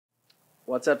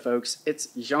What's up, folks? It's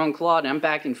Jean-Claude. I'm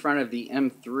back in front of the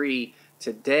M3.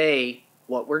 Today,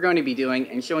 what we're going to be doing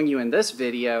and showing you in this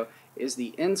video is the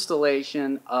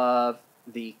installation of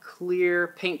the clear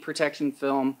paint protection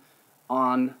film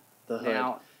on the hood.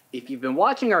 Now, if you've been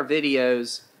watching our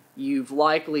videos, you've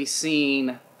likely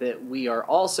seen that we are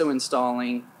also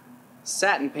installing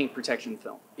satin paint protection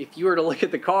film. If you were to look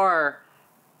at the car,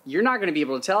 you're not going to be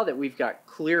able to tell that we've got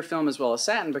clear film as well as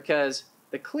satin, because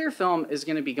the clear film is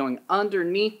going to be going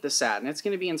underneath the satin. It's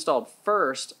going to be installed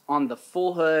first on the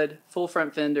full hood, full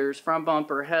front fenders, front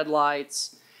bumper,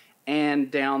 headlights, and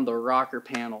down the rocker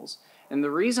panels. And the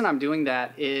reason I'm doing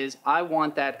that is I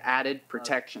want that added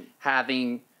protection,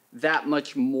 having that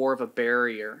much more of a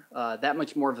barrier, that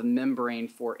much more of a membrane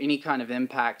for any kind of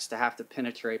impacts to have to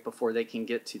penetrate before they can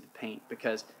get to the paint,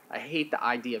 because I hate the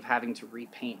idea of having to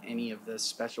repaint any of this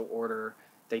special order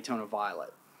Daytona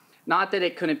Violet. Not that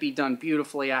it couldn't be done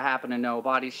beautifully. I happen to know a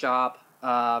body shop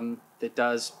that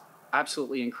does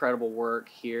absolutely incredible work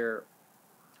here,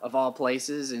 of all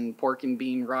places, in Pork and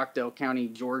Bean, Rockdale County,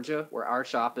 Georgia, where our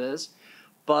shop is.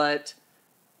 But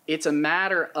it's a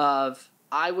matter of,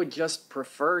 I would just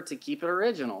prefer to keep it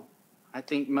original. I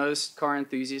think most car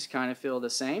enthusiasts kind of feel the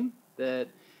same, that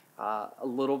a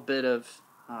little bit of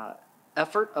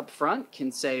effort up front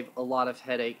can save a lot of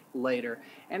headache later.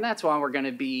 And that's why we're going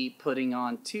to be putting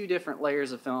on 2 different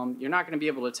layers of film. You're not going to be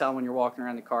able to tell when you're walking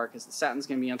around the car, because the satin's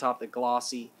going to be on top of the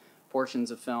glossy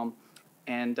portions of film.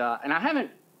 And I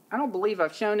don't believe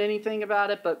I've shown anything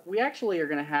about it, but we actually are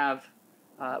going to have,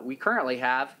 we currently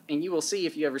have, and you will see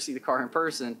if you ever see the car in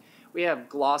person, we have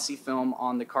glossy film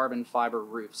on the carbon fiber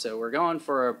roof. So we're going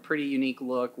for a pretty unique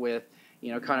look with,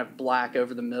 you know, kind of black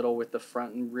over the middle with the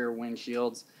front and rear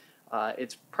windshields.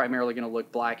 It's primarily going to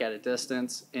look black at a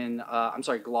distance, and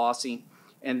glossy.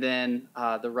 And then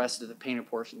the rest of the painted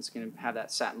portion is going to have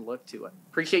that satin look to it.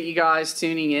 Appreciate you guys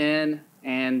tuning in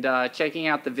and checking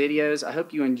out the videos. I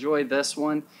hope you enjoyed this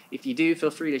one. If you do,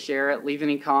 feel free to share it. Leave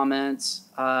any comments,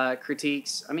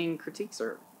 critiques. I mean, critiques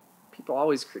are, people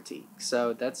always critique,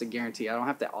 so that's a guarantee. I don't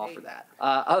have to offer that.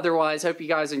 Otherwise, hope you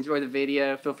guys enjoy the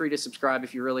video. Feel free to subscribe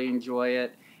if you really enjoy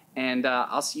it. And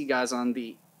I'll see you guys on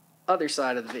the other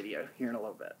side of the video here in a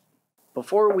little bit.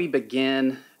 Before we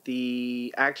begin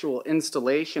the actual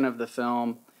installation of the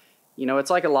film, you know,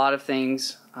 it's like a lot of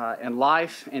things in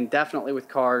life, and definitely with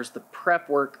cars, the prep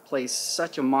work plays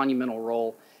such a monumental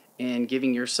role in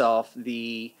giving yourself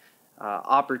the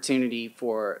opportunity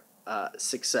for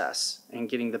success and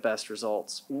getting the best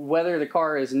results. Whether the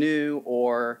car is new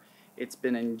or it's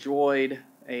been enjoyed,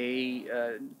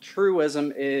 a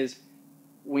truism is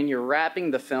when you're wrapping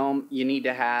the film, you need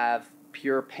to have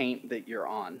pure paint that you're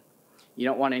on. You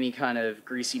don't want any kind of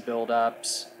greasy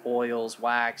buildups, oils,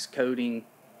 wax, coating,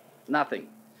 nothing.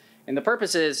 And the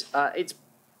purpose is, it's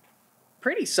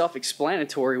pretty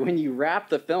self-explanatory. When you wrap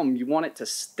the film, you want it to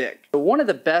stick. So one of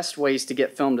the best ways to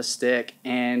get film to stick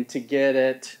and to get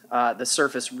it, the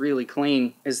surface really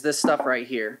clean, is this stuff right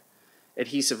here,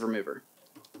 adhesive remover,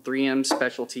 3M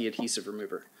specialty adhesive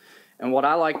remover. And what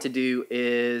I like to do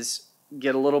is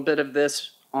get a little bit of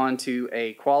this onto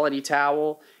a quality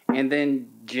towel and then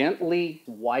gently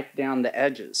wipe down the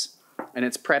edges. And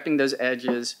it's prepping those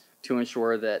edges to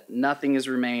ensure that nothing is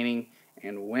remaining,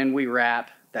 and when we wrap,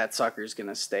 that sucker is going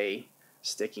to stay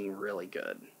sticking really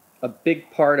good. A big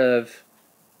part of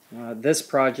this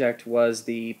project was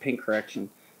the paint correction,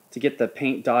 to get the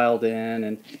paint dialed in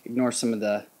and ignore some of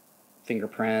the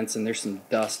fingerprints, and there's some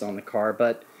dust on the car.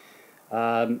 But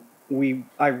I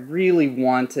really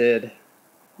wanted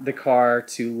the car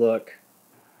to look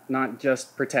not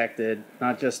just protected,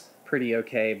 not just pretty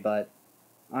okay, but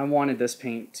I wanted this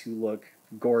paint to look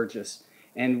gorgeous.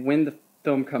 And when the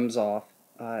film comes off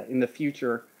in the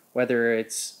future, whether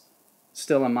it's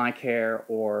still in my care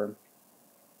or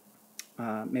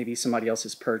maybe somebody else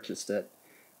has purchased it,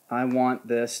 I want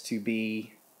this to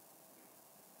be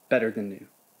better than new.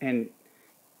 And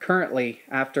currently,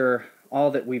 after all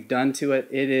that we've done to it,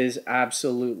 it is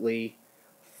absolutely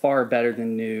far better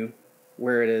than new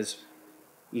where it is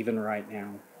even right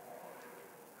now.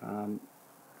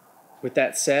 With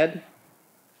that said,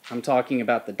 I'm talking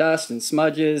about the dust and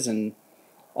smudges and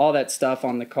all that stuff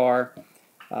on the car.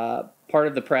 Part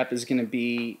of the prep is going to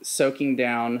be soaking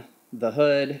down the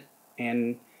hood,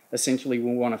 and essentially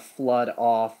we want to flood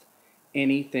off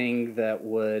anything that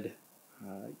would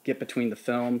get between the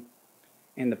film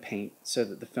and the paint, so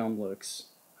that the film looks,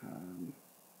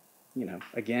 you know,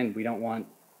 again, we don't want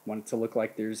it to look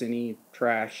like there's any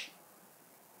trash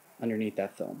underneath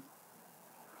that film.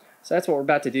 So that's what we're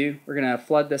about to do. We're going to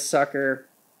flood this sucker.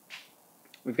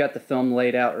 We've got the film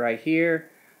laid out right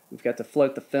here. We've got to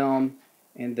float the film,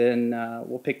 and then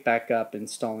we'll pick back up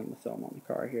installing the film on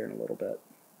the car here in a little bit.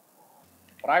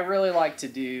 What I really like to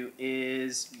do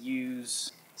is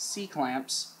use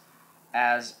C-clamps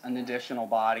as an additional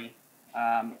body.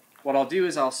 What I'll do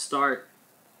is I'll start,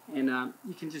 and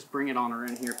you can just bring it on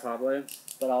around here, Pablo,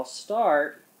 but I'll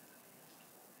start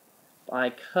by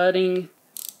cutting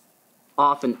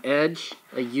off an edge,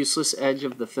 a useless edge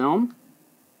of the film.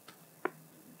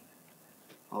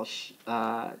 I'll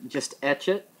just etch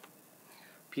it,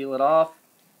 peel it off,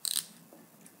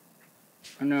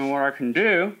 and then what I can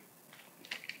do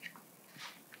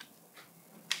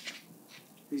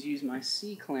is use my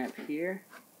C-clamp here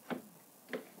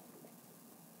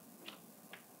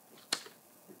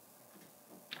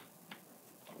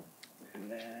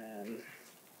and then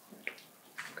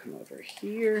come over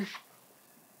here.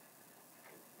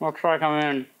 Looks like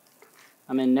I'm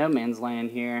in no man's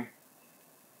land here.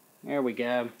 There we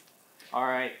go.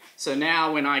 Alright, so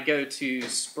now when I go to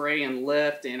spray and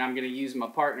lift, and I'm going to use my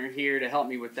partner here to help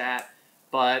me with that,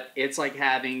 but it's like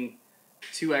having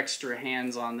 2 extra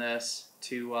hands on this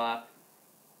to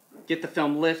get the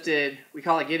film lifted. We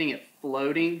call it getting it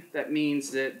floating. That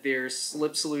means that there's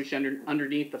slip solution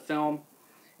underneath the film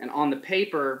and on the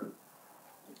paper,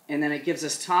 and then it gives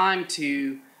us time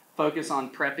to focus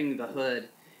on prepping the hood,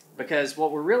 because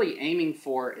what we're really aiming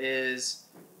for is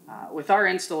with our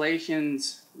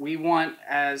installations, we want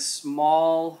as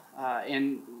small,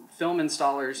 and film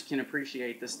installers can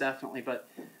appreciate this definitely, but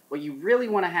what you really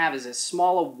want to have is as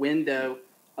small a window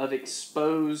of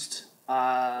exposed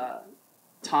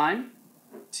time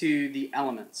to the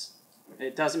elements.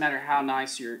 It doesn't matter how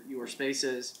nice your space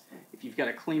is. If you've got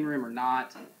a clean room or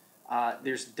not,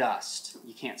 there's dust.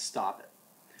 You can't stop it.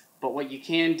 But what you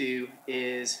can do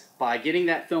is, by getting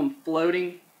that film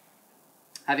floating,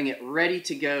 having it ready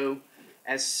to go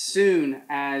as soon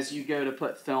as you go to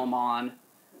put film on,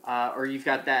 or you've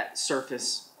got that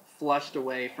surface flushed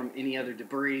away from any other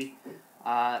debris,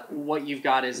 what you've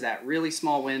got is that really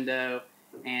small window,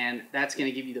 and that's going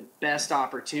to give you the best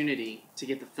opportunity to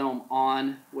get the film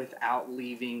on without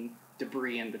leaving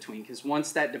debris in between. Because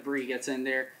once that debris gets in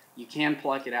there, you can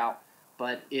pluck it out,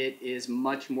 but it is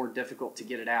much more difficult to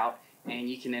get it out, and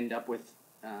you can end up with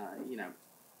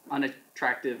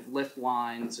unattractive lift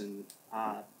lines and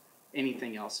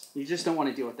anything else. You just don't want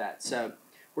to deal with that. So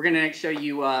we're going to show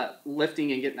you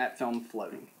lifting and getting that film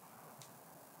floating.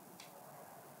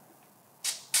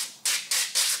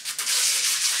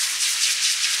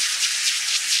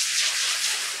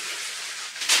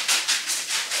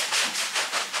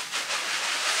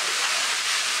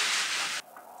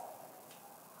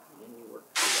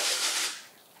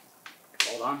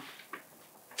 Hold on.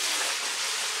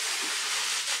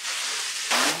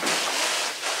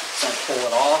 So pull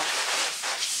it off.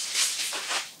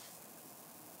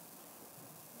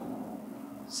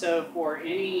 So for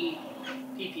any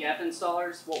PPF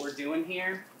installers, what we're doing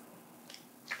here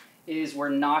is we're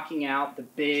knocking out the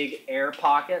big air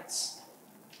pockets.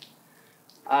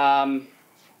 When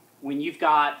you've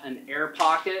got an air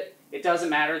pocket, it doesn't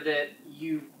matter that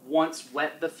you once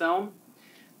wet the film.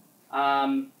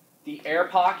 The air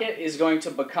pocket is going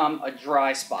to become a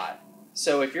dry spot.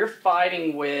 So if you're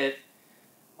fighting with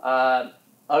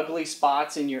ugly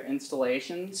spots in your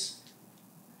installations,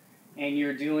 and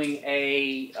you're doing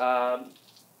a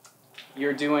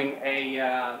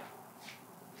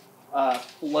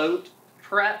float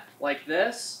prep like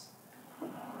this,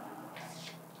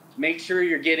 make sure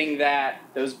you're getting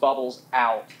those bubbles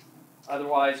out.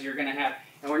 Otherwise, you're going to have,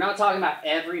 and we're not talking about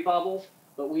every bubble,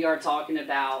 but we are talking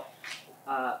about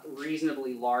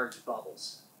reasonably large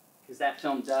bubbles, because that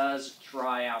film does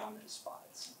dry out on those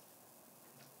spots.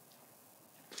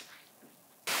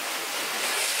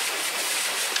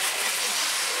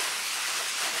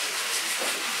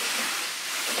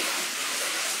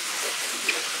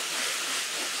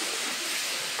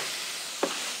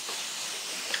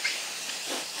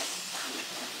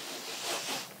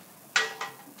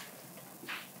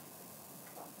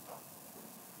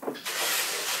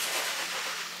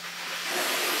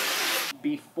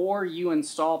 Before you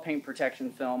install paint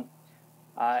protection film,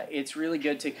 it's really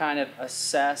good to kind of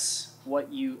assess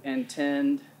what you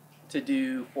intend to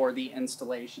do for the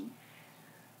installation.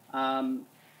 And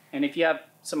if you have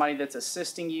somebody that's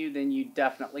assisting you, then you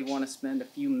definitely want to spend a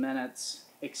few minutes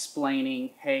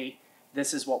explaining, hey,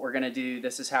 this is what we're going to do,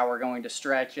 this is how we're going to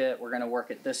stretch it, we're going to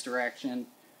work it this direction.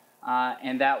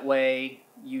 And that way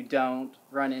you don't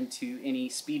run into any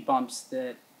speed bumps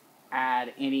that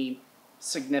add any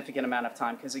significant amount of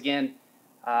time, because again,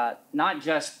 not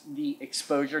just the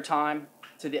exposure time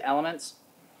to the elements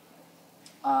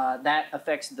that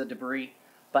affects the debris,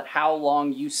 but how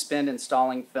long you spend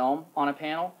installing film on a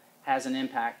panel has an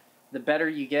impact. The better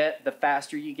you get, the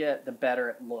faster you get, the better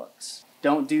it looks.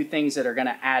 Don't do things that are going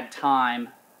to add time,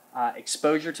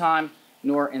 exposure time,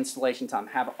 nor installation time.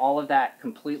 Have all of that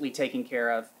completely taken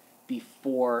care of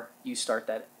before you start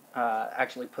that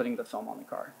actually putting the film on the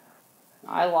car.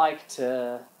 I like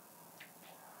to,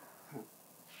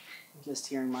 just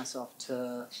hearing myself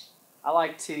I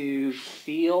like to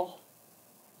feel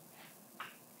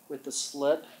with the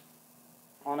slip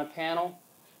on a panel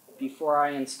before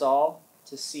I install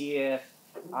to see if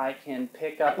I can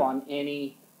pick up on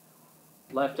any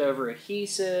leftover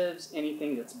adhesives,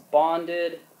 anything that's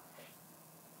bonded,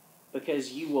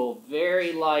 because you will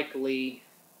very likely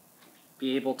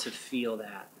be able to feel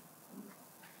that.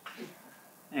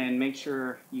 And make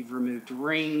sure you've removed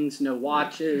rings, no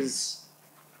watches.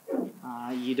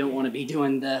 You don't want to be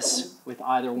doing this with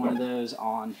either one of those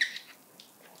on.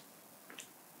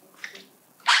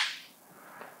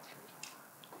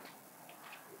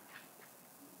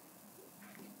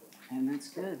 And that's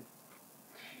good.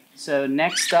 So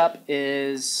next up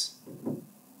is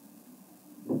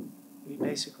we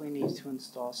basically need to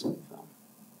install some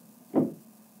film.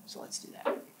 So let's do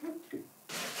that.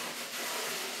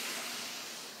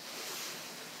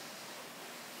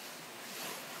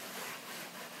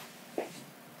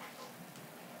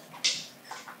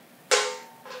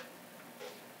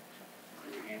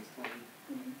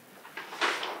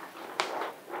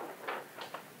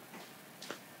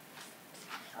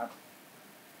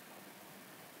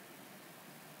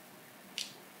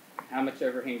 How much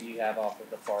overhang do you have off of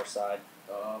the far side?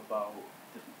 About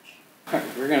this much.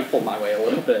 We're going to pull my way a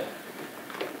little bit.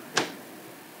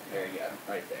 There you go,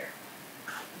 right there.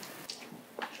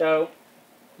 So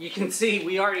you can see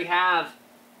we already have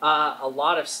a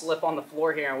lot of slip on the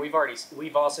floor here, and we've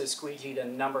also squeegeed a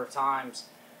number of times.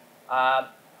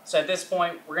 So at this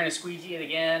point, we're going to squeegee it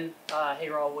again. Hey,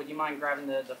 Raul, would you mind grabbing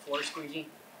the floor squeegee?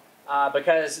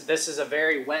 Because this is a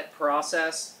very wet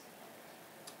process,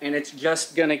 and it's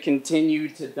just going to continue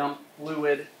to dump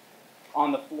fluid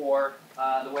on the floor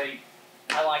the way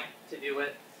I like to do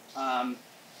it.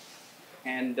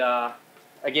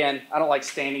 Again, I don't like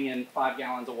standing in 5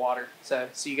 gallons of water. So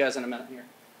see you guys in a minute here.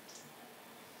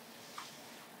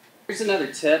 Here's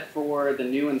another tip for the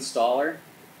new installer.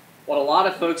 What a lot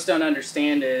of folks don't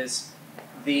understand is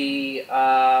the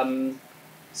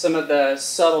some of the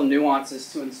subtle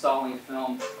nuances to installing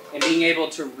film and being able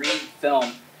to read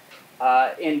film.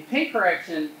 In paint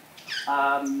correction,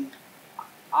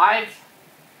 I've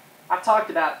talked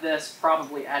about this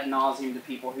probably ad nauseum to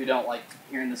people who don't like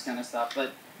hearing this kind of stuff,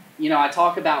 but you know, I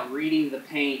talk about reading the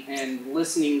paint and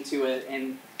listening to it,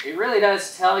 and it really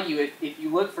does tell you if you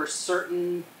look for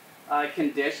certain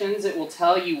conditions, it will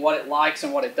tell you what it likes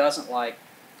and what it doesn't like.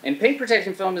 And paint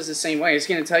protection film is the same way. It's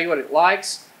going to tell you what it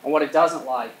likes and what it doesn't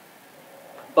like.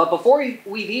 But before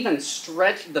we've even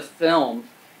stretched the film,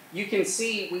 you can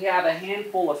see we have a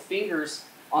handful of fingers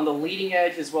on the leading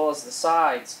edge as well as the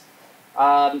sides.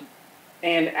 And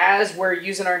as we're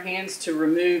using our hands to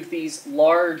remove these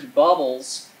large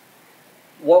bubbles,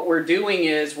 what we're doing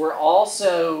is we're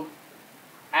also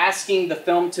asking the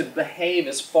film to behave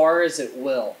as far as it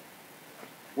will.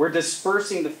 We're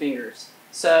dispersing the fingers.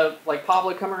 So, like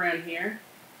Pablo, come around here.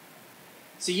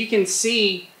 So you can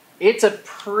see it's a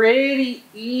pretty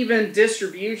even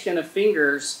distribution of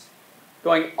fingers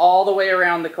going all the way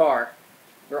around the car,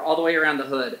 or all the way around the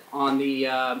hood on the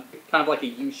kind of like a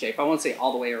U shape. I won't say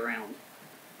all the way around.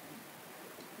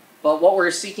 But what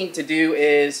we're seeking to do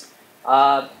is,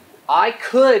 I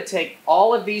could take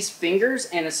all of these fingers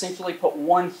and essentially put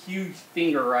one huge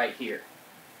finger right here.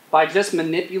 By just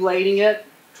manipulating it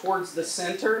towards the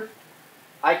center,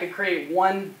 I could create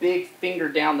one big finger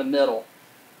down the middle.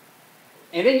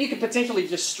 And then you could potentially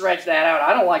just stretch that out.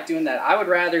 I don't like doing that. I would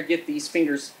rather get these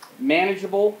fingers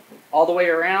manageable all the way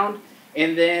around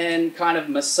and then kind of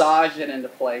massage it into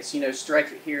place. You know,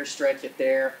 stretch it here, stretch it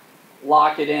there,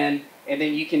 lock it in, and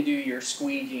then you can do your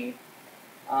squeegeeing.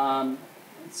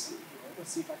 Let's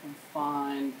see if I can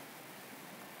find...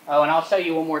 Oh, and I'll show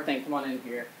you one more thing. Come on in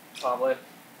here, Pablo.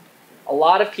 A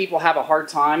lot of people have a hard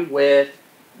time with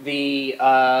the,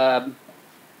 call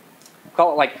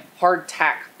it like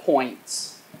hard-tack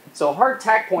points. So a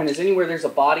hard-tack point is anywhere there's a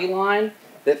body line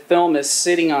that film is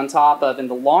sitting on top of, and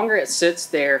the longer it sits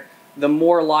there, the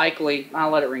more likely...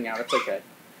 I'll let it ring out, it's okay.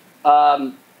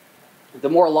 The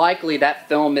more likely that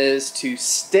film is to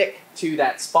stick to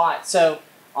that spot. So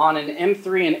on an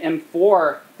M3 and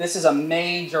M4, this is a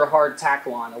major hard-tack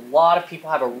line. A lot of people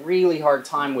have a really hard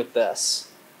time with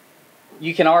this.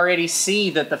 You can already see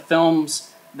that the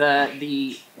film's,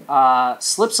 the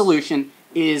slip solution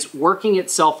is working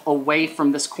itself away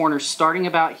from this corner, starting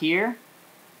about here,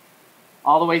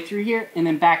 all the way through here, and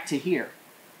then back to here.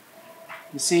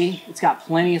 You see, it's got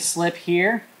plenty of slip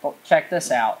here. Oh, check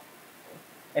this out.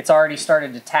 It's already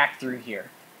started to tack through here.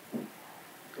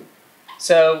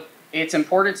 So it's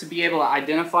important to be able to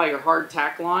identify your hard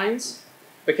tack lines,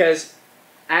 because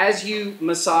as you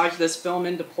massage this film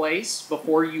into place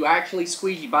before you actually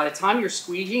squeegee, by the time you're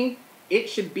squeegeeing, it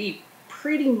should be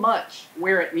pretty much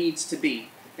where it needs to be.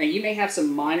 Now you may have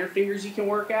some minor fingers you can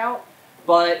work out,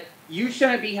 but you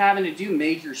shouldn't be having to do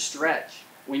major stretch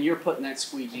when you're putting that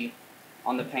squeegee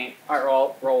on the paint. All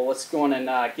right, roll. Let's go on and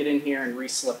get in here and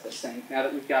re-slip this thing now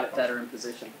that we've got it better in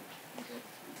position.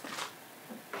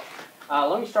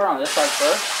 Let me start on this side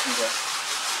first.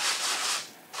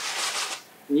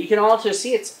 And you can also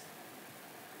see it's,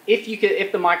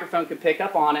 if the microphone could pick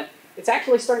up on it, it's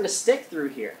actually starting to stick through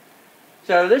here.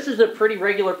 So this is a pretty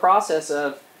regular process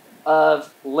of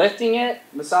lifting it,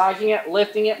 massaging it,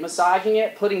 lifting it, massaging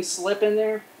it, putting slip in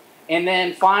there. And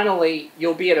then finally,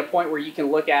 you'll be at a point where you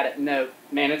can look at it and know,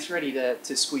 man, it's ready to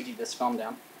squeegee this film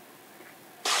down.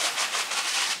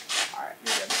 All right,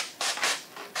 you're good.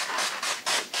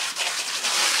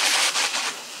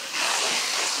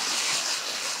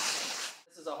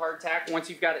 This is a hard tack. Once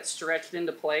you've got it stretched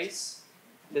into place,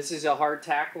 this is a hard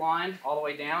tack line all the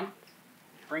way down.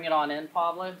 Bring it on in,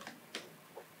 Pablo.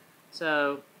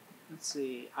 So, let's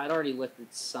see. I'd already lifted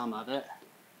some of it.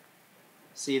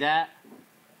 See that?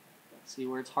 See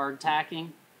where it's hard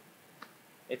tacking?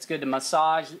 It's good to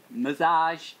massage.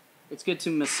 It's good to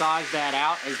massage that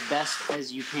out as best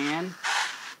as you can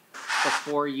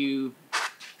before you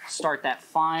start that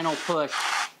final push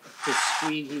to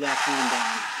squeegee that film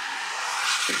down.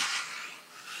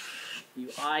 You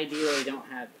ideally don't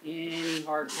have any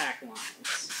hard tack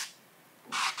lines.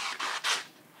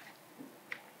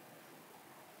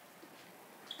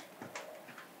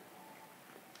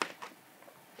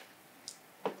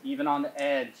 Even on the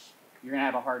edge, you're going to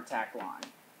have a hard tack line.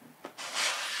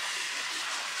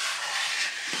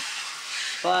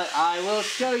 But I will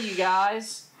show you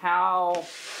guys how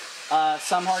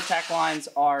some hard tack lines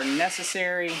are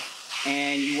necessary,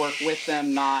 and you work with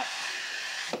them,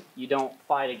 you don't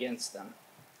fight against them.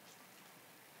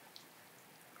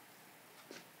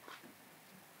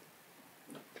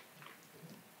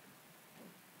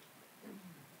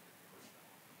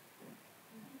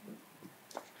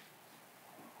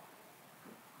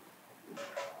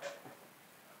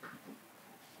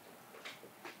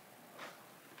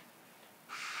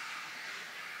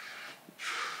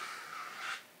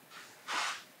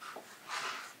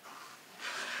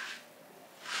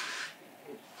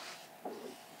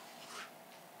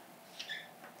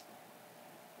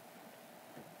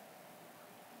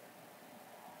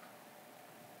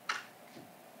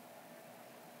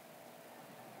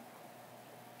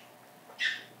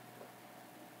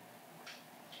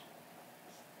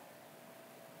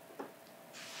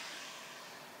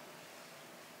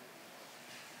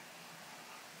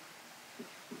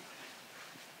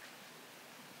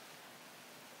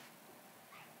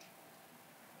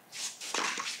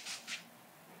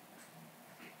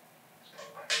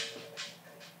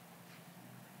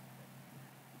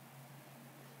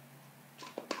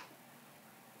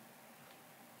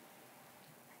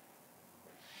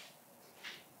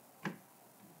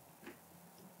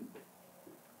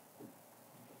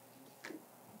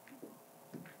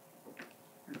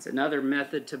 It's another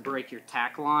method to break your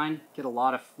tack line. Get a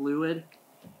lot of fluid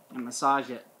and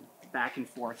massage it back and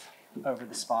forth over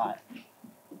the spot.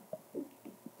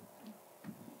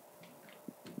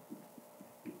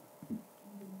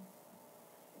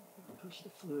 Push the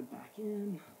fluid back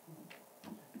in.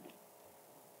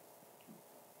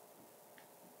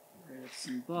 Get rid of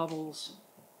some bubbles.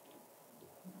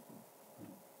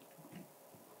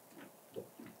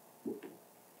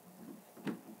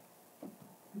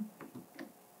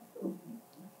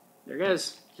 There it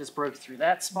goes. Just broke through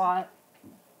that spot.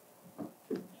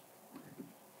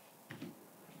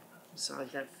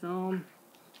 Massage that film.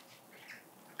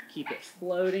 Keep it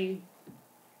floating.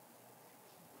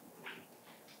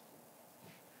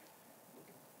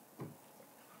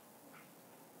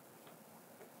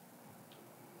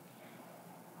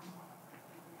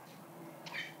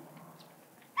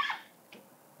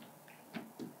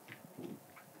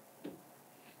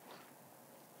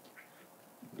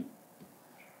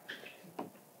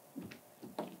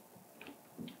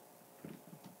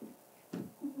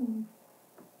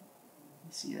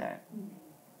 See that?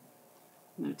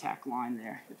 No tack line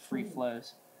there. It free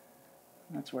flows.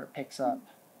 That's where it picks up.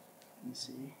 You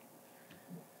see?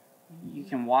 You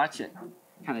can watch it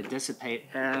kind of dissipate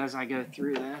as I go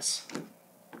through this.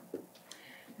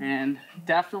 And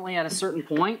definitely at a certain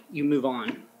point, you move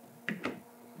on.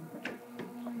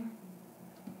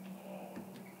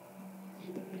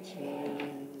 Which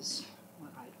is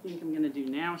what I think I'm going to do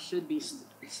now.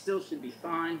 Still should be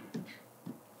fine.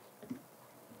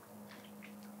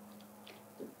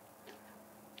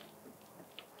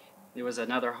 There was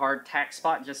another hard tack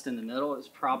spot just in the middle. It was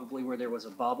probably where there was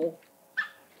a bubble.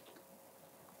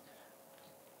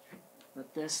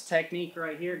 But this technique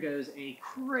right here goes a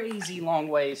crazy long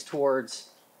ways towards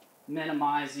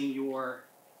minimizing your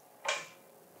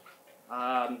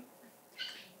hard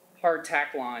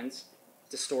tack lines,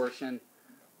 distortion,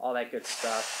 all that good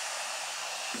stuff.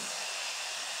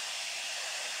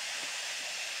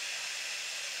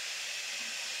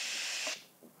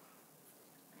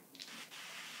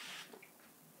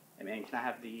 Hey man, can I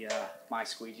have the my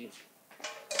squeegee?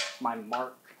 My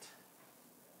marked.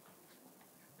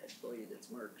 I believe it's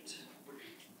marked.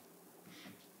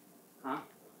 Huh?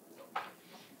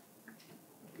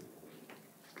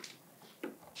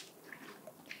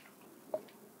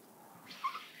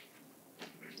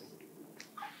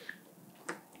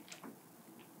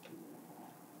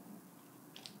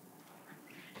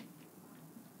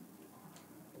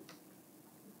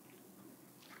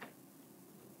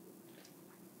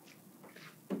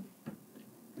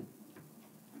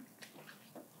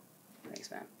 Thanks,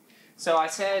 man. So I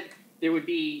said there would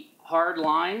be hard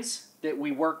lines that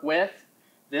we work with.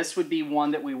 This would be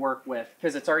one that we work with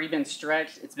because it's already been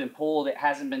stretched, it's been pulled, it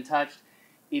hasn't been touched.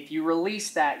 If you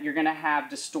release that, you're going to have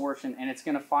distortion and it's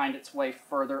going to find its way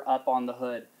further up on the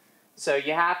hood. So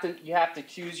you have to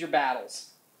choose your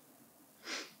battles.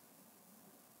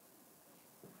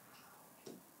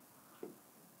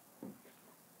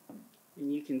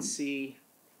 And you can see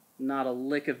not a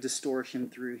lick of distortion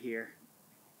through here.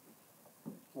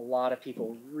 A lot of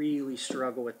people really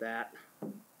struggle with that.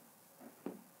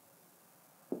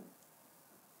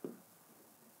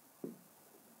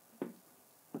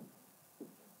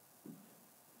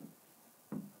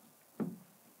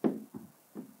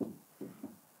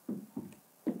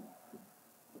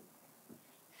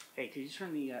 Hey, could you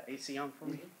turn the AC on for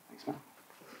me? Thanks, man.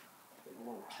 A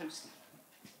little toasty.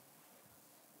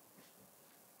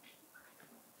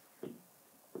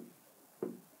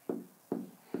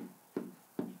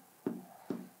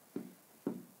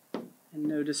 And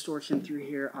no distortion through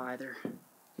here either.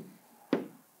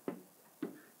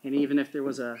 And even if there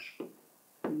was a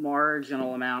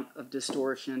marginal amount of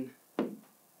distortion,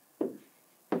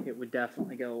 it would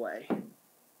definitely go away.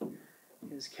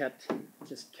 Just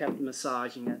kept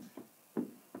massaging it.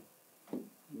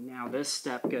 Now this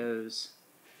step goes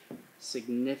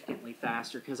significantly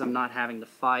faster because I'm not having to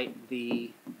fight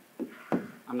the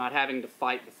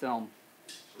film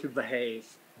to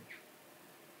behave.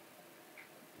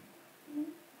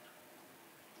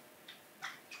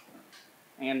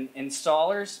 And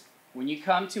installers, when you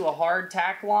come to a hard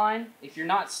tack line, if you're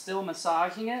not still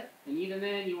massaging it, and even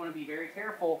then you want to be very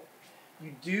careful,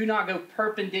 you do not go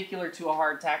perpendicular to a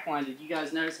hard tack line. Did you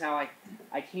guys notice how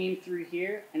I came through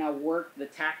here and I worked the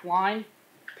tack line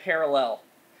parallel?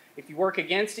 If you work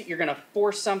against it, you're going to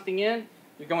force something in,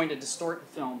 you're going to distort the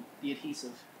film, the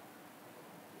adhesive.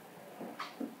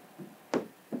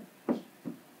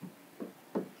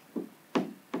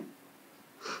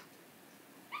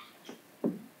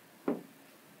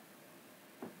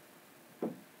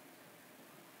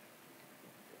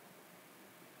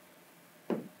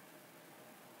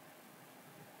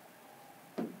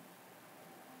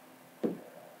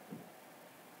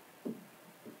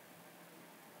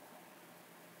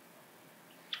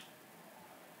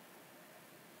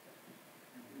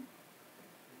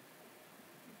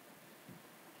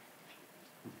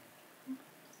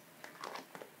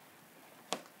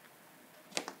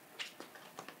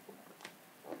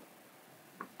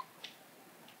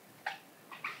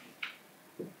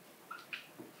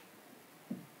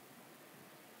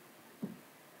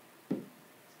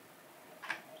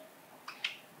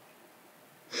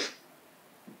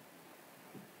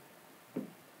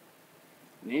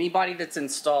 And anybody that's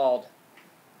installed,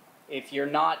 if you're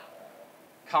not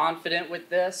confident with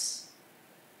this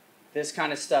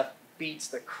kind of stuff beats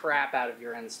the crap out of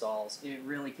your installs. It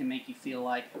really can make you feel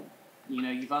like, you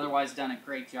know, you've otherwise done a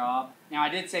great job. Now, I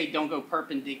did say don't go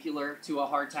perpendicular to a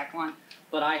hard tack line,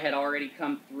 but I had already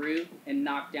come through and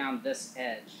knocked down this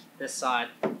edge, this side.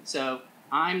 So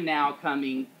I'm now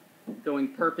going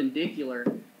perpendicular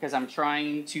because I'm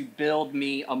trying to build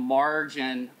me a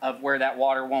margin of where that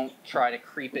water won't try to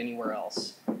creep anywhere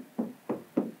else.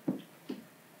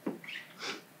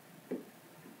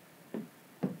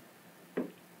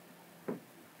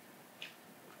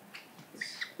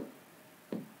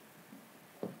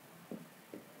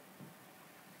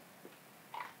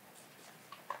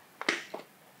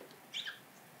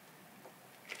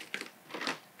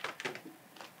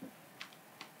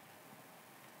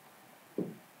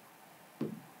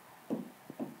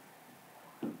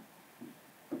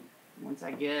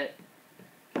 I get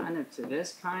kind of to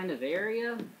this kind of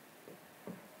area,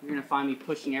 you're going to find me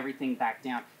pushing everything back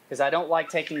down. Because I don't like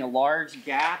taking a large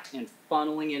gap and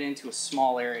funneling it into a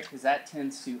small area, because that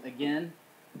tends to, again,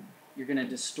 you're going to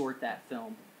distort that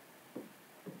film.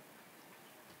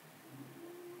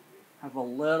 I have a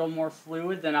little more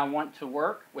fluid than I want to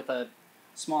work with a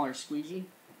smaller squeegee,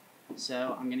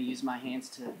 so I'm going to use my hands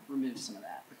to remove some of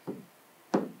that.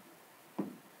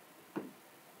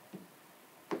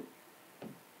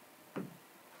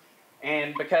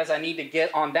 And because I need to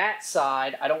get on that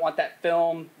side, I don't want that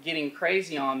film getting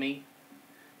crazy on me.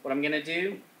 What I'm going to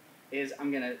do is I'm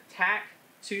going to tack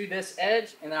to this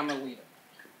edge, and then I'm going to leave it.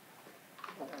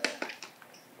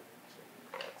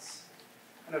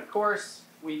 And of course,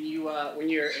 when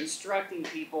you're instructing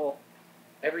people,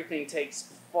 everything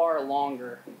takes far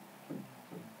longer.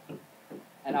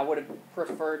 And I would have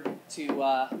preferred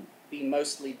to be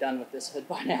mostly done with this hood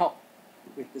by now,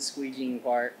 with the squeegeeing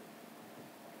part.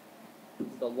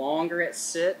 The longer it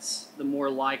sits, the more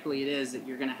likely it is that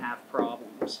you're going to have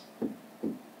problems.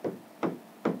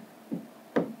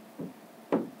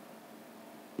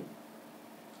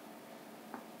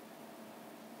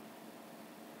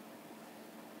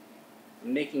 I'm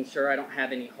making sure I don't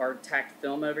have any hard-tack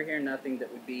film over here, nothing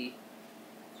that would be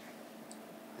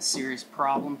a serious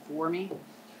problem for me.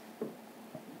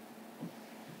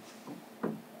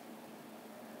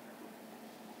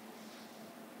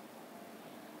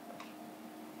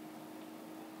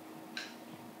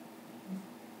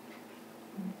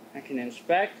 I can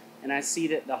inspect, and I see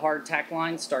that the hard-tack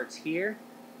line starts here.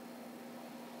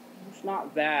 It's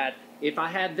not bad. If I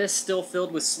had this still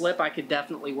filled with slip, I could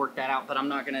definitely work that out, but I'm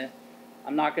not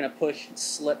gonna push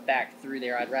slip back through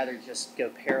there. I'd rather just go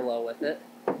parallel with it.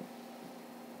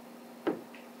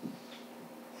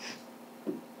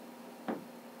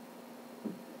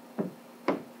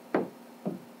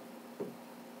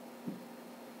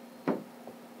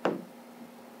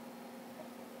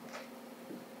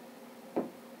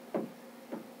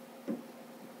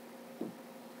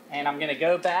 And I'm going to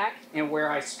go back, and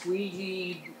where I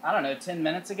squeegeed, I don't know, 10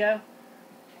 minutes ago,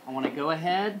 I want to go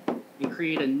ahead and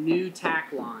create a new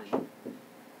tack line.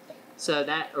 So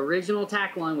that original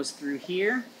tack line was through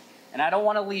here, and I don't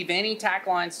want to leave any tack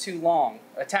lines too long.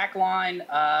 A tack line,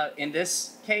 in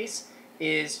this case,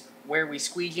 is where we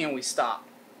squeegee and we stop.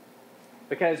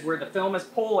 Because where the film is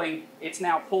pulling, it's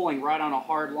now pulling right on a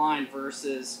hard line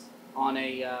versus on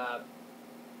a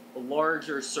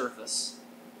larger surface.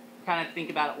 Kind of think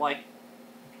about it like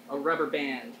a rubber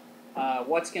band.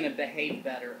 What's going to behave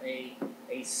better, a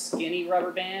skinny rubber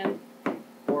band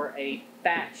or a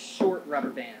fat, short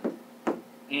rubber band?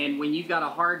 And when you've got a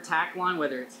hard tack line,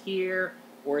 whether it's here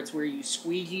or it's where you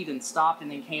squeegeed and stopped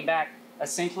and then came back,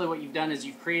 essentially what you've done is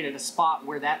you've created a spot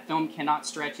where that film cannot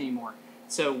stretch anymore.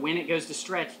 So when it goes to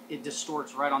stretch, it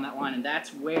distorts right on that line, and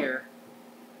that's where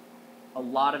a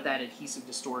lot of that adhesive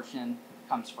distortion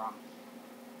comes from.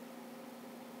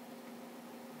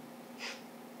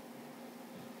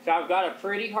 So I've got a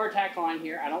pretty hard tack line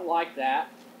here. I don't like that.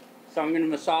 So I'm going to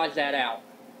massage that out.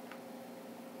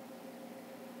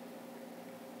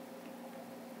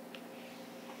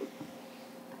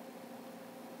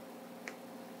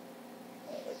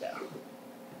 There we go.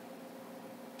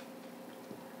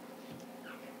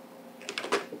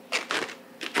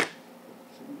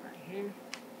 Some right here.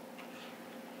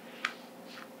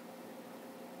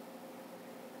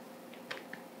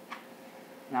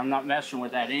 And I'm not messing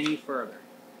with that any further.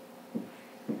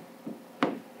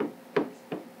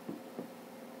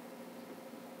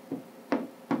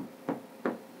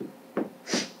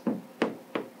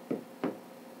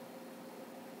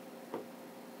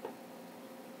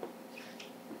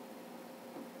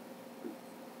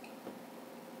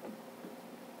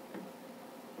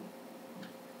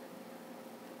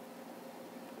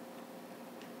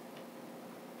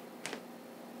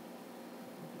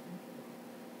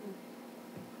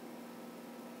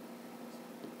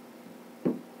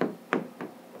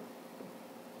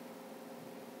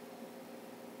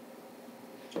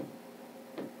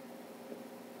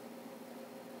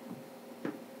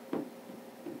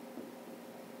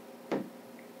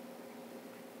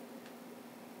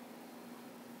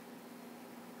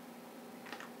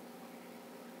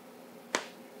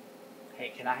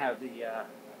 Hey, can I have the,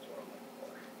 that's what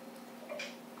I'm looking for.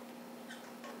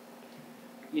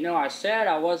 You know, I said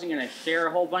I wasn't going to share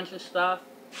a whole bunch of stuff,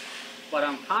 but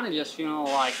I'm kind of just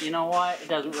feeling like, you know what, it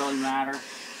doesn't really matter.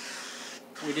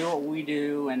 We do what we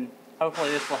do, and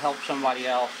hopefully this will help somebody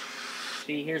else.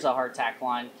 See, here's a hard tack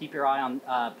line. Keep your eye on,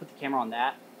 put the camera on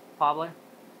that, Pablo.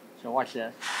 So watch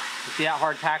this. You see that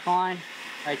hard tack line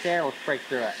right there? Let's break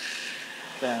through it.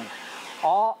 Boom.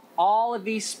 all of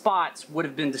these spots would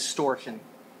have been distortion.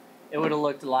 It would have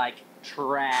looked like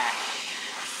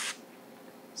trash.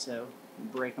 So,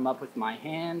 break them up with my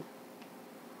hand.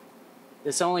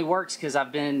 This only works because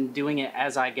I've been doing it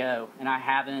as I go, and I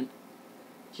haven't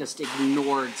just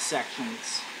ignored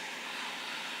sections.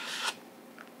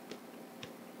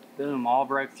 Boom, all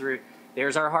broke through.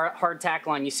 There's our hard-tack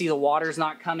line. You see the water's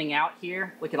not coming out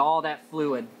here? Look at all that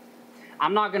fluid.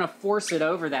 I'm not going to force it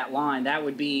over that line. That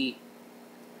would be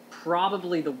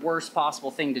probably the worst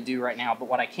possible thing to do right now. But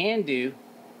what I can do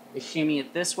is shimmy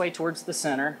it this way towards the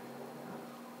center.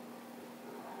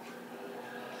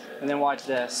 And then watch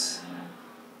this.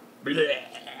 Blech.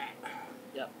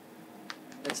 Yep.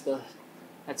 That's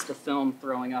the film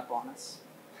throwing up on us.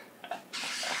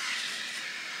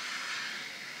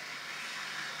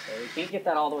 So we can't get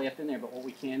that all the way up in there, but what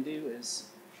we can do is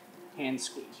hand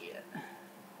squeegee it.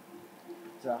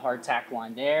 There's a hard-tack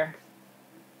line there.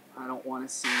 I don't want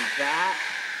to see that.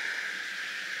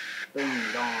 Boom,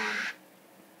 gone.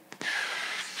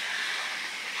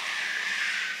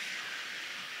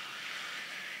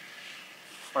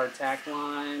 Hard-tack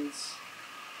lines.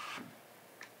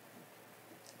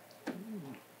 Ooh.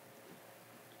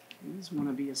 These want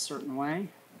to be a certain way.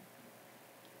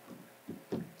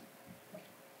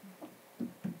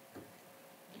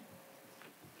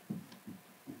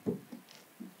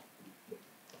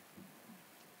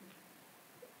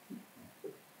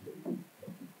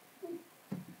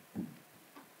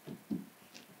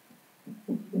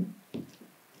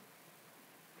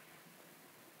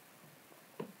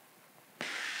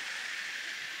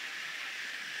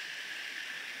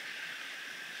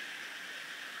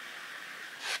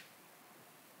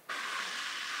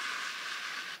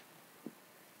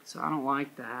 So I don't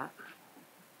like that.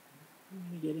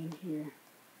 I'm gonna get in here,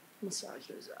 massage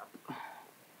those up.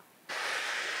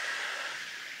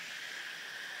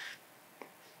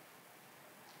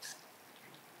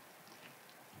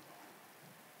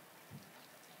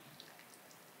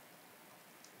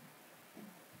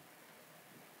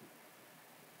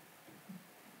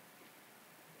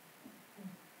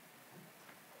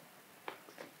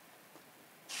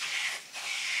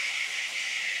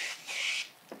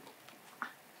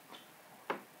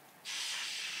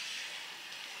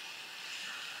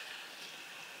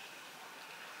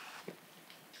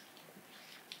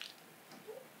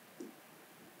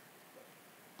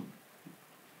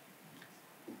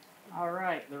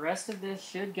 Alright, the rest of this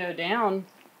should go down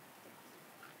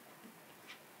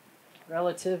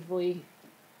relatively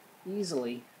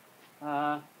easily.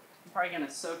 I'm probably going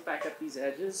to soak back up these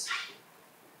edges.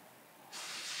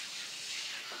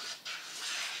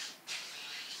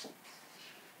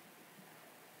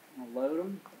 I'll load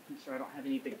them, make sure I don't have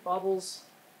any big bubbles.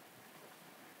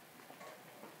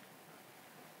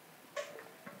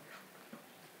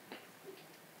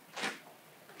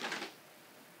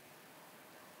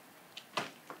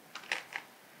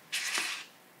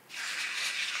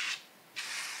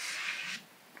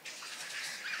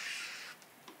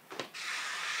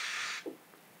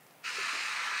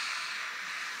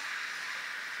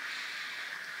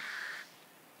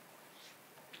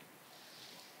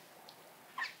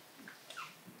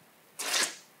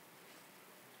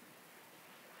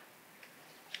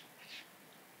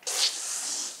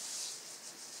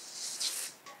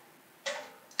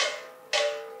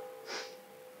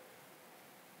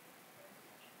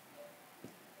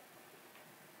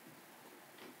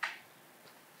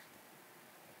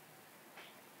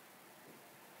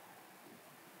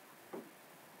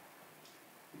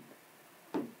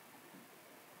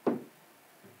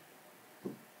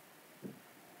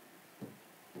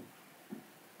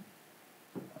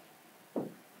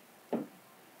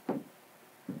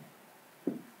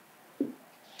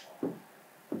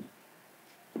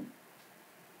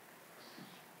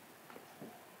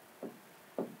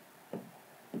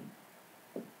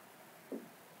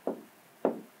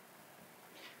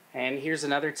 And here's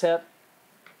another tip.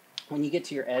 When you get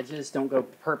to your edges, don't go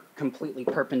completely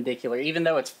perpendicular. Even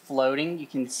though it's floating, you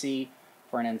can see,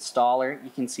 for an installer, you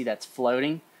can see that's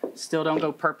floating. Still don't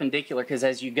go perpendicular, because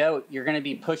as you go, you're going to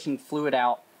be pushing fluid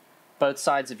out both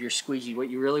sides of your squeegee. What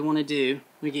you really want to do,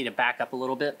 we need to back up a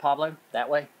little bit, Pablo, that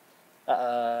way.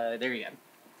 There you go.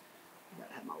 I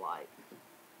gotta have my light.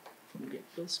 Let me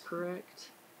get this correct.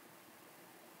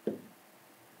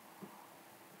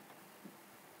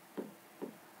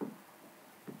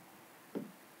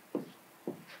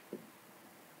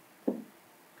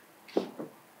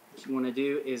 What you want to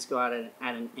do is go out at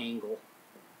an angle.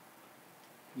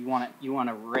 You want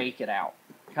to rake it out,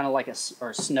 kind of like a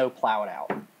snow plow it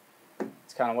out.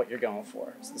 It's kind of what you're going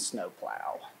for. It's the snow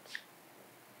plow.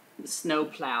 The snow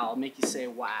plow will make you say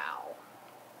wow.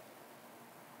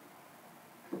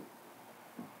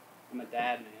 I'm a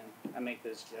dad, man. I make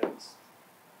those jokes.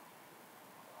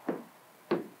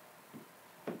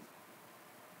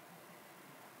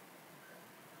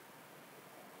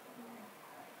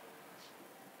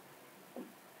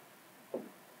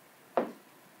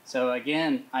 So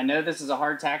again, I know this is a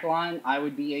hard tack line. I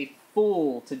would be a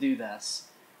fool to do this.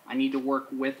 I need to work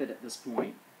with it at this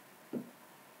point.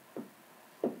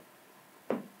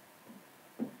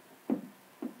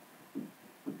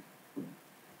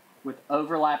 With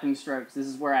overlapping strokes. This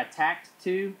is where I tacked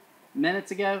 2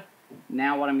 minutes ago.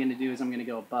 Now what I'm going to do is I'm going to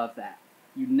go above that.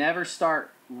 You never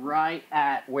start right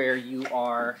at where you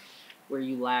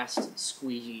last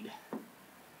squeegeed.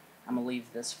 I'm going to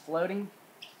leave this floating.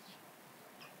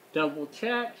 Double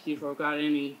check, see if I've got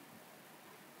any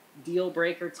deal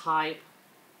breaker type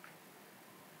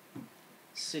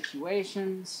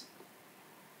situations.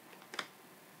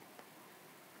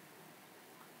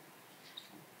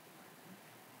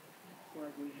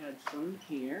 Looks like we had some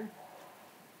here.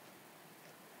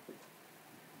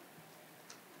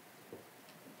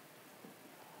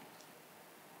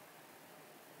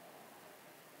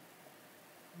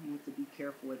 You have to be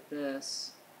careful with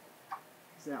this,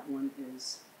 because that one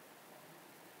is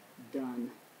done.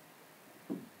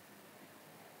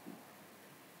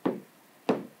 There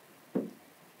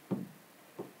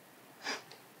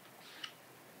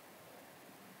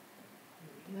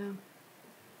we go.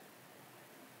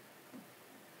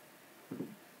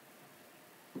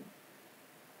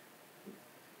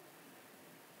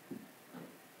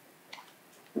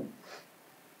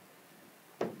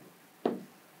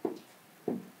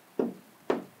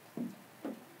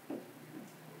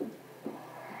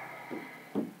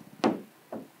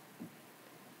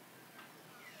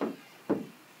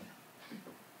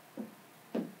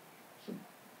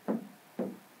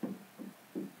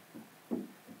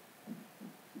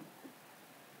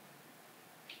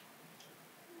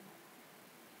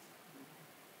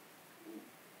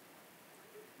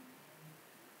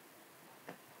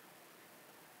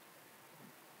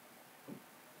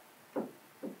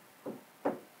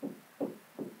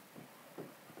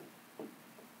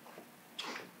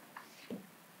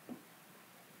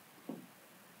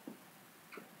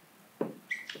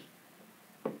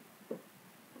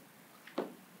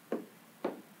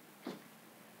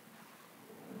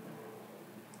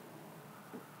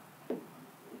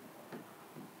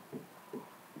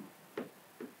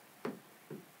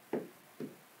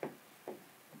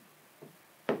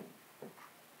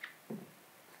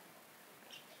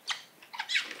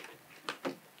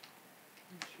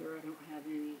 Sure I don't have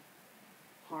any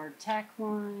hard tack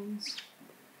lines.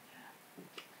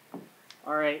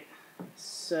 Alright,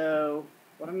 so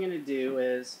what I'm going to do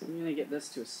is I'm going to get this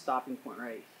to a stopping point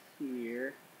right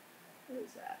here. What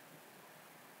is that?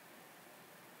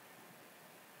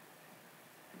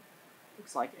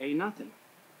 Looks like a nothing.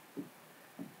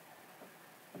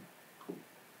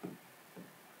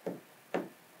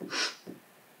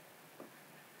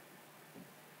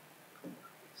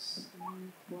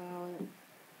 Sunflower.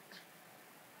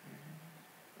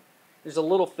 There's a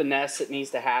little finesse that needs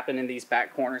to happen in these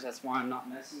back corners. That's why I'm not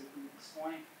messing with them at this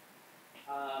point.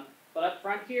 But up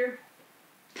front here,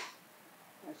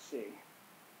 let's see.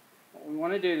 What we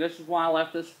want to do, this is why I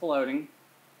left this floating,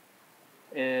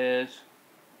 is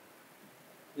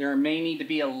there may need to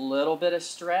be a little bit of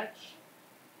stretch.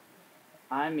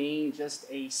 I mean just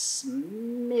a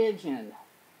smidgen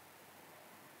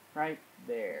right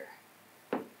there.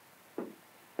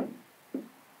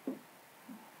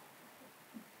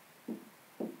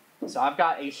 So I've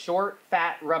got a short,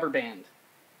 fat rubber band,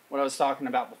 what I was talking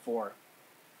about before.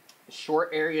 A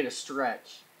short area to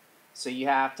stretch. So you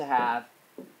have to have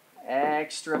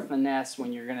extra finesse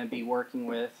when you're going to be working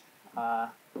with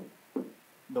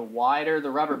the wider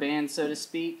the rubber band, so to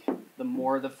speak, the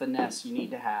more the finesse you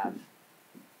need to have.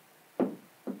 And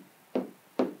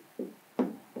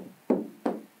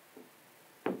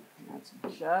that's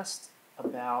just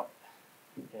about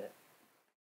it.